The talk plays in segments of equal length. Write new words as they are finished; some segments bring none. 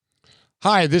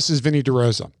Hi, this is Vinny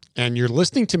DeRosa, and you're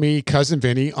listening to me, Cousin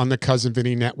Vinny, on the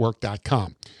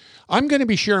CousinVinnyNetwork.com. I'm going to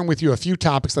be sharing with you a few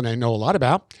topics that I know a lot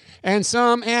about, and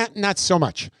some not so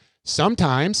much.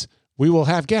 Sometimes we will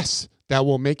have guests that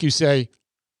will make you say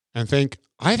and think,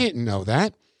 I didn't know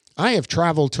that. I have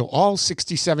traveled to all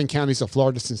 67 counties of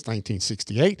Florida since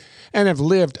 1968 and have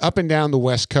lived up and down the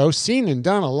West Coast, seen and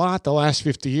done a lot the last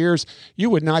 50 years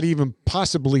you would not even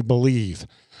possibly believe.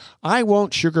 I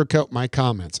won't sugarcoat my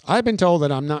comments. I've been told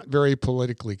that I'm not very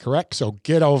politically correct, so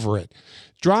get over it.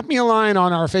 Drop me a line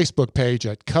on our Facebook page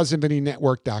at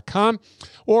CousinVinnyNetwork.com,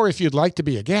 or if you'd like to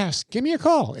be a guest, give me a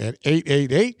call at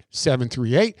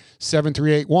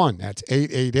 888-738-7381. That's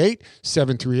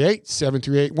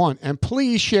 888-738-7381. And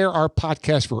please share our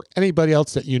podcast for anybody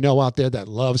else that you know out there that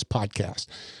loves podcasts.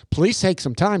 Please take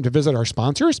some time to visit our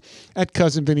sponsors at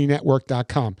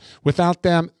CousinVinnyNetwork.com. Without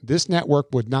them, this network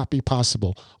would not be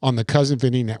possible on the Cousin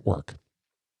Vinny Network.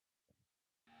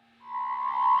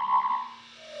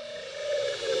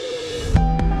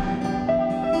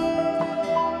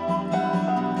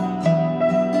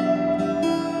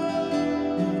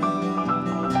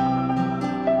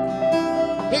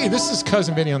 Hey, this is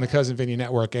Cousin Vinny on the Cousin Vinny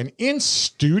Network, and in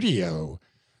studio,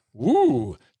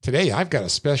 today I've got a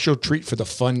special treat for the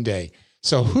fun day.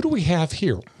 So who do we have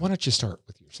here? Why don't you start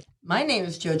with yourself? My name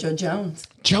is JoJo Jones.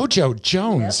 JoJo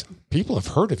Jones. Yep. People have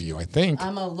heard of you, I think.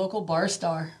 I'm a local bar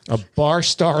star. A bar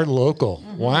star local.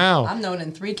 Mm-hmm. Wow. I'm known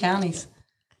in 3 counties.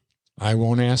 I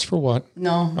won't ask for what.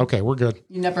 No. Okay, we're good.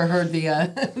 You never heard the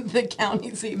the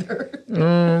counties either.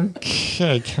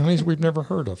 Okay, counties we've never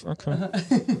heard of. Okay.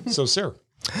 So, Sarah.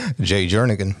 Jay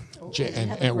Jernigan.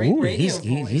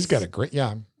 He's got a great,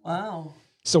 yeah. Wow.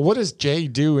 So what does Jay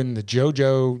do in the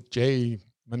JoJo Jay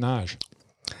Menage?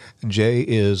 Jay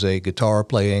is a guitar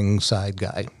playing side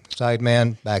guy, side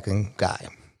man, backing guy.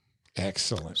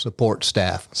 Excellent. Support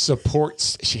staff.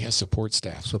 She has support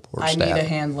staff. I need a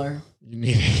handler. You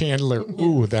need a handler.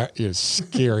 Ooh, that is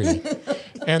scary.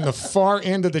 And the far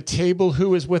end of the table,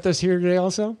 who is with us here today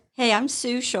also? Hey, I'm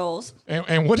Sue Scholes.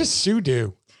 And what does Sue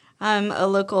do? I'm a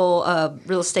local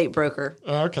real estate broker.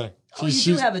 Okay. You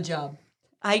do have a job.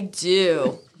 I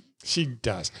do. She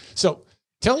does. So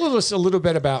tell us a little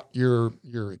bit about your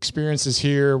experiences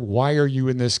here. Why are you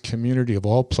in this community of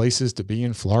all places to be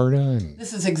in Florida?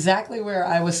 This is exactly where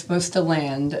I was supposed to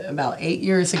land about 8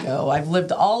 years ago. I've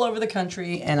lived all over the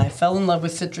country, and I fell in love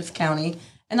with Citrus County,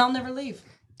 and I'll never leave.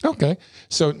 Okay.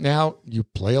 So now you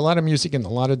play a lot of music in a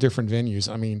lot of different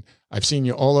venues. I mean, I've seen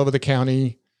you all over the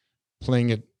county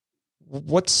playing it.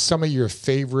 What's some of your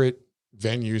favorite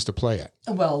venues to play at?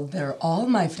 Well, they're all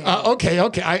my favorite.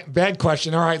 Okay. Bad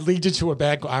question. All right, lead you to a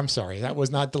bad. I'm sorry, that was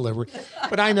not deliberate.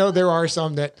 But I know there are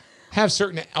some that have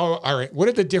certain. Oh, all right. What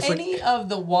are the different? Any of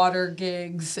the water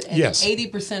gigs? And yes.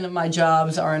 80% of my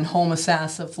jobs are in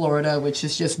Homosassa, Florida, which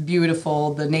is just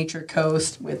beautiful. The nature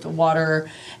coast with the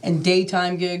water, and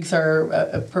daytime gigs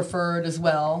are preferred as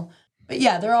well. But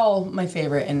yeah, they're all my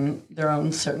favorite in their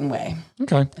own certain way.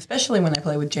 Okay. Especially when I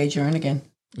play with Jay Jernigan.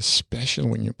 Especially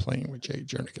when you're playing with Jay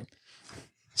Jernigan.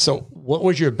 So what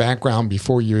was your background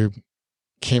before you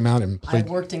came out and played? I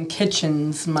worked in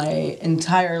kitchens my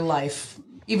entire life,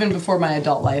 even before my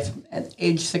adult life. At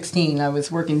age 16, I was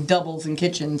working doubles in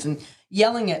kitchens and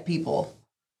yelling at people.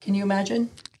 Can you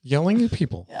imagine? Yelling at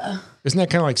people? Yeah. Isn't that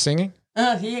kind of like singing?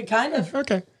 Yeah, kind of.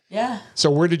 Okay. Yeah. So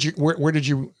where did you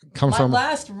come from? My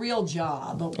last real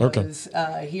job was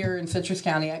here in Citrus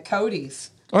County at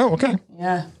Cody's. Oh, okay.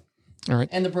 Yeah. All right.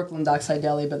 And the Brooklyn Dockside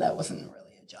Deli, but that wasn't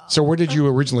really a job. So where did you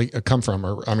originally come from?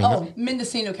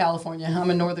 Mendocino, California. I'm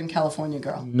a Northern California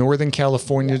girl. Northern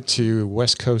California to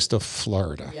West Coast of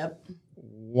Florida. Yep.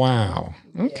 Wow.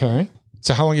 Okay. Yeah.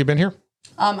 So how long have you been here?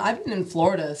 I've been in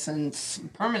Florida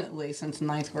permanently since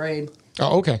 9th grade.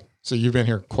 Oh, okay. So you've been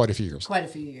here quite a few years. Quite a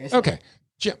few years. Okay.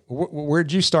 Jim, where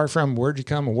did you start from? Where did you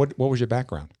come? And what was your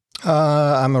background?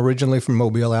 I'm originally from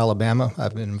Mobile, Alabama.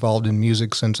 I've been involved in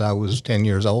music since I was 10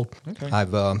 years old. Okay. I've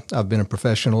been a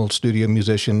professional studio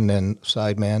musician and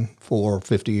sideman for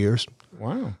 50 years.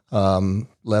 Wow.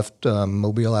 Left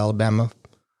Mobile, Alabama,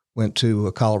 went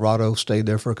to Colorado, stayed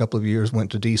there for a couple of years,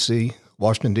 went to D.C.,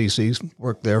 Washington, D.C.,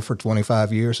 worked there for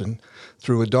 25 years, and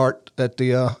threw a dart at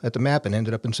the map and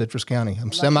ended up in Citrus County.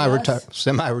 I'm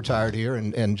semi-retired here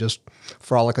and just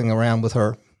frolicking around with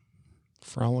her.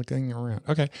 Frolicking around.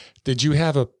 Okay. Did you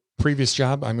have a previous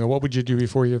job? I mean, what would you do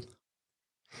before you?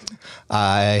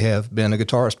 I have been a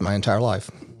guitarist my entire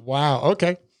life. Wow.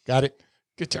 Okay. Got it.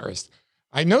 Guitarist.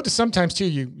 I notice sometimes, too,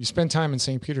 you spend time in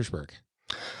St. Petersburg.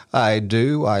 I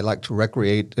do. I like to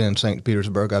recreate in St.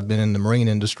 Petersburg. I've been in the marine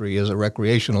industry as a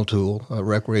recreational tool, a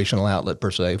recreational outlet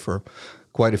per se, for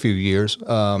quite a few years.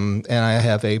 And I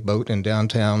have a boat in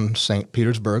downtown St.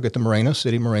 Petersburg at the marina,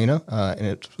 City Marina, and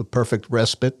it's a perfect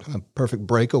respite, a perfect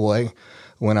breakaway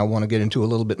when I want to get into a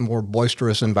little bit more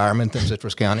boisterous environment than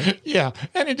Citrus County. Yeah,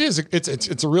 and it is.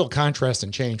 It's a real contrast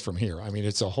and change from here. I mean,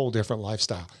 it's a whole different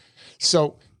lifestyle.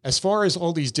 So, as far as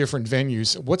all these different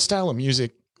venues, what style of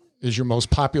music is your most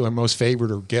popular, most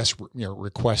favorite, or guest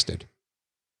requested?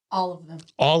 All of them.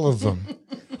 All of them.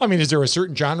 I mean, is there a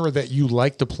certain genre that you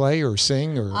like to play or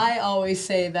sing? Or I always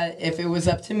say that if it was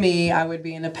up to me, I would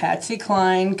be in a Patsy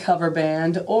Cline cover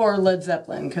band or Led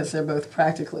Zeppelin because they're both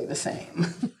practically the same.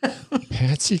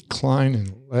 Patsy Cline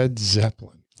and Led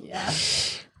Zeppelin. Yeah.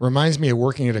 Reminds me of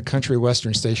working at a country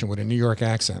western station with a New York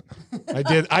accent.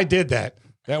 I did that.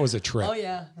 That was a trip. Oh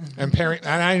yeah. And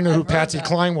I didn't know who Patsy that.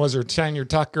 Cline was or Tanya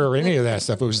Tucker or any of that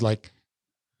stuff. It was like,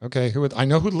 okay, I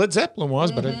know who Led Zeppelin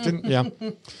was, but I didn't. Yeah.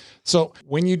 So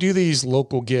when you do these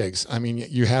local gigs, I mean,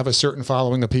 you have a certain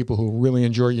following of people who really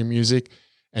enjoy your music,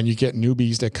 and you get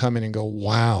newbies that come in and go,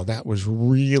 "Wow, that was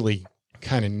really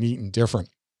kind of neat and different."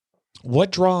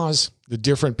 What draws the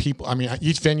different people? I mean,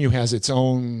 each venue has its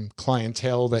own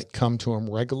clientele that come to them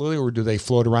regularly, or do they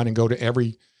float around and go to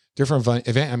every different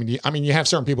event? I mean, you have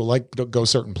certain people like to go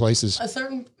certain places.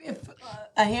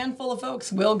 A handful of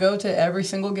folks will go to every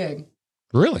single gig.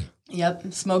 Really?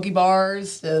 Yep, smoky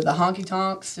bars, to the honky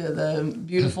tonks, to the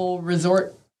beautiful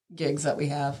resort gigs that we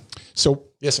have. So,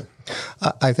 yes, sir.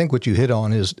 I think what you hit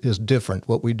on is different.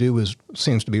 What we do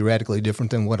seems to be radically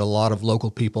different than what a lot of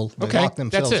local people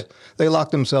that's it. They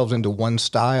lock themselves into one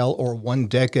style or one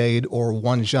decade or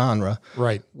one genre.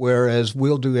 Right. Whereas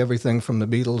we'll do everything from the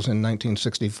Beatles in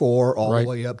 1964 all the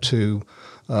way up to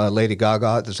Lady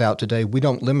Gaga that's out today. We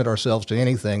don't limit ourselves to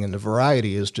anything, and the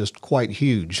variety is just quite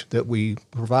huge that we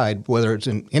provide, whether it's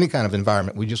in any kind of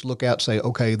environment. We just look out and say,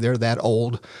 okay, they're that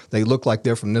old. They look like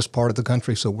they're from this part of the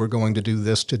country, so we're going to do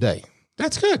this today.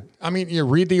 That's good. I mean, you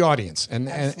read the audience, and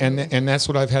that's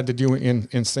what I've had to do in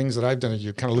things that I've done. Is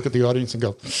you kind of look at the audience and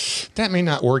go, that may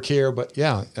not work here, but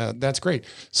yeah, that's great.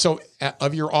 So,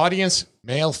 of your audience,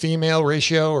 male female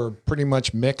ratio, or pretty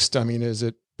much mixed? I mean, is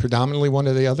it predominantly one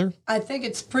or the other? I think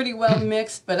it's pretty well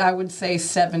mixed, but I would say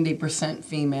 70%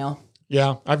 female.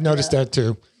 Yeah, I've noticed that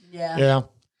too. Yeah. Yeah,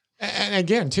 and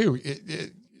again, too,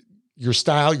 your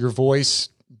style, your voice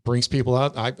brings people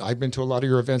out. I've been to a lot of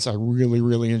your events. I really,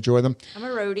 really enjoy them. I'm a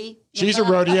roadie. She's a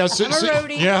roadie. Yes. I'm a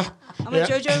roadie. Yeah. I'm a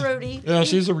JoJo roadie. Yeah,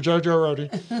 she's a JoJo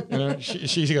roadie. You know,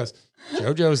 she goes,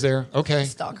 JoJo's there. Okay.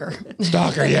 Stalker.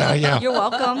 Yeah. You're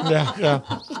welcome.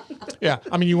 Yeah.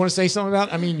 I mean, you want to say something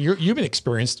about? I mean, you've been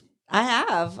experienced. I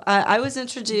have. I was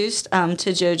introduced to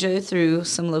JoJo through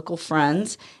some local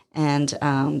friends, and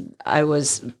I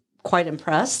was quite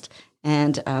impressed.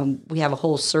 And we have a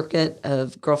whole circuit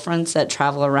of girlfriends that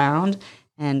travel around,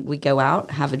 and we go out,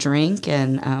 have a drink,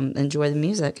 and enjoy the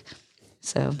music.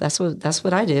 So that's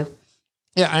what I do.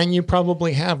 Yeah, and you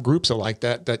probably have groups like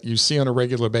that you see on a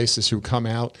regular basis who come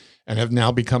out and have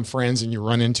now become friends, and you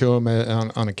run into them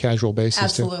on a casual basis.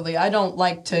 Absolutely. I don't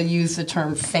like to use the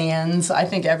term fans. I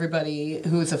think everybody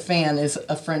who's a fan is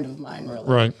a friend of mine,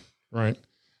 really. Right.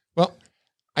 Well,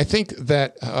 I think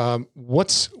that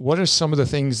what are some of the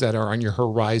things that are on your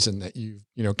horizon that you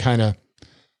kind of?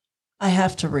 I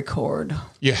have to record.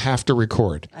 You have to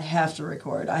record. I have to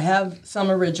record. I have some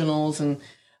originals, and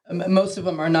most of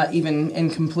them are not even in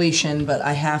completion, but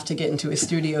I have to get into a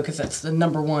studio because that's the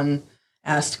number one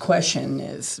asked question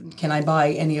is, can I buy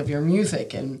any of your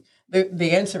music? And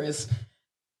the answer is,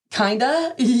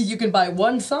 kinda. You can buy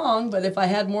one song, but if I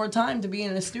had more time to be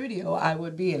in a studio, I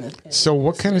would be in a So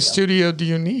what kind of studio do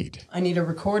you need? I need a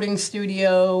recording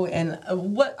studio, and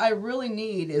what I really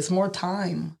need is more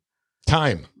time.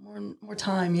 More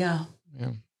time, yeah.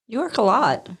 You work a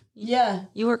lot. Yeah.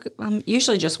 You work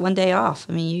usually just one day off.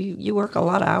 I mean, you work a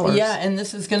lot of hours. Yeah, and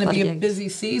this is going to be a busy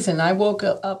season. I woke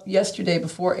up yesterday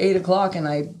before 8 o'clock, and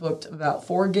I booked about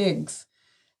 4 gigs.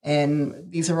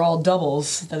 And these are all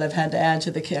doubles that I've had to add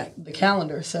to the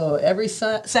calendar. So every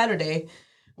Saturday,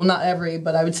 well, not every,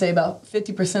 but I would say about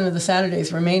 50% of the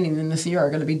Saturdays remaining in this year are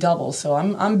going to be doubles. So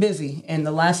I'm busy. And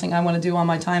the last thing I want to do on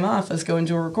my time off is go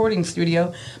into a recording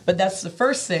studio. But that's the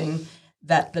first thing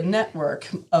that the network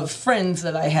of friends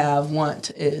that I have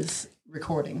want is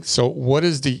recording. So what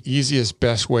is the easiest,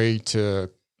 best way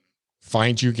to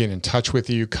find you, get in touch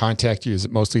with you, contact you? Is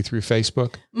it mostly through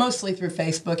Facebook? Mostly through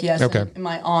Facebook, yes. Okay. And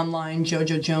my online,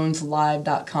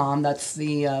 jojojoneslive.com. That's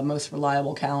the most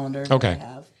reliable calendar that I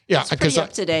have. Yeah, It's pretty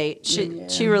up to date.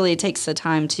 She really takes the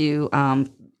time to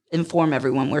inform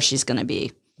everyone where she's going to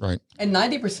be. Right. And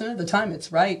 90% of the time,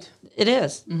 it's right. It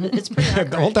is. It's pretty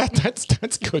accurate. Well,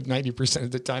 that's good. 90%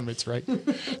 of the time, it's right.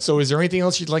 So, is there anything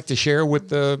else you'd like to share with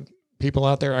the people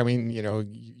out there? I mean,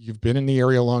 you've been in the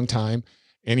area a long time.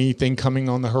 Anything coming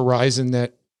on the horizon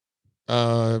that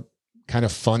kind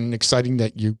of fun, exciting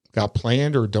that you got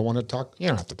planned or don't want to talk? You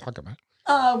don't have to talk about.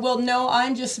 Well, no,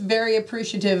 I'm just very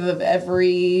appreciative of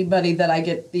everybody that I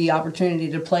get the opportunity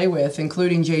to play with,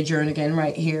 including Jay Jernigan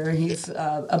right here. He's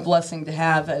a blessing to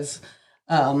have as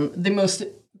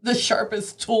the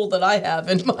sharpest tool that I have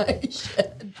in my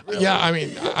shed. Really. Yeah, I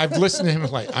mean, I've listened to him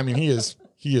he is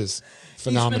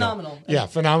phenomenal. He's phenomenal. Yeah,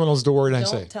 phenomenal is the word I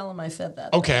say. Don't tell him I said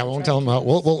that. Okay, I won't tell him.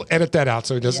 We'll edit that out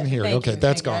so he doesn't hear it. Okay,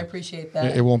 that's gone. I appreciate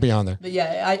that. It won't be on there. But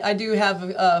yeah, I do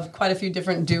have quite a few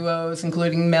different duos,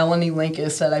 including Melanie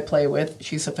Linkus that I play with.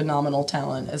 She's a phenomenal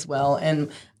talent as well.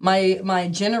 And my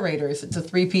Generators, it's a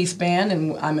 3-piece band,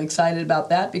 and I'm excited about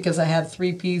that because I have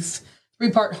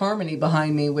 3-part harmony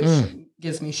behind me, which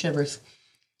gives me shivers.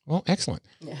 Well, excellent.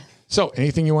 Yeah. So,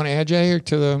 anything you want to add, Jay,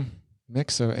 to the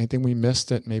mix? Anything we missed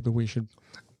that maybe we should?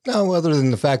 No, other than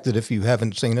the fact that if you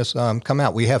haven't seen us, come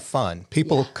out. We have fun.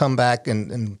 People come back,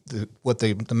 and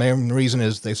the main reason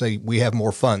is they say we have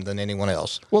more fun than anyone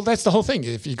else. Well, that's the whole thing.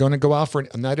 If you're going to go out for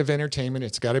a night of entertainment,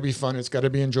 it's got to be fun. It's got to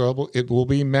be enjoyable. It will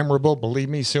be memorable. Believe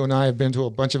me, Sue and I have been to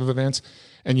a bunch of events,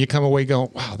 and you come away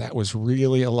going, wow, that was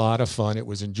really a lot of fun. It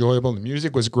was enjoyable. The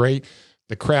music was great.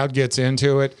 The crowd gets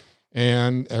into it,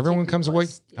 and everyone comes away.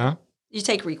 Huh? You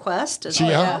take requests as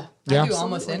Yeah. I do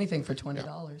almost anything for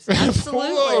 $20.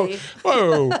 Absolutely.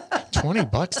 Whoa,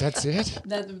 $20, that's it?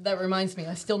 That reminds me,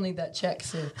 I still need that check,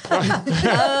 Sue.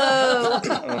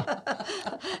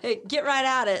 Hey, get right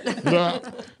at it. Yeah.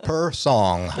 Per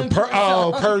song.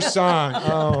 Per song.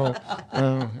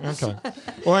 Okay.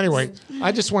 Well, anyway,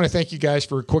 I just want to thank you guys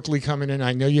for quickly coming in.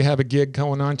 I know you have a gig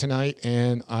going on tonight,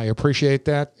 and I appreciate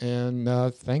that. And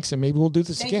thanks, and maybe we'll do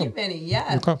this Thank again. you, Benny.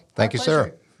 Yeah. Okay. Thank you,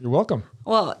 sir. You're welcome.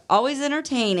 Well, always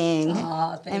entertaining.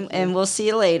 And we'll see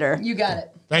you later. You got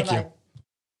it. Thank Bye-bye. you.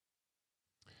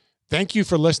 Thank you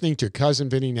for listening to Cousin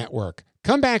Vinny Network.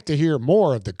 Come back to hear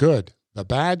more of the good, the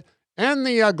bad, and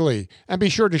the ugly. And be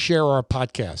sure to share our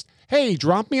podcast. Hey,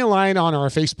 drop me a line on our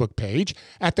Facebook page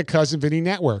at the Cousin Vinny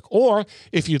Network. Or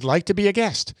if you'd like to be a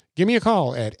guest, give me a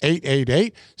call at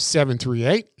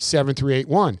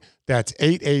 888-738-7381. That's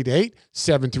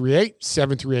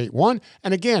 888-738-7381.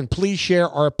 And again, please share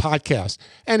our podcast.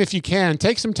 And if you can,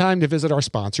 take some time to visit our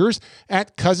sponsors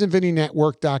at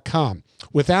cousinvinnynetwork.com.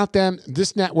 Without them,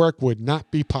 this network would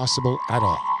not be possible at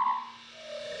all.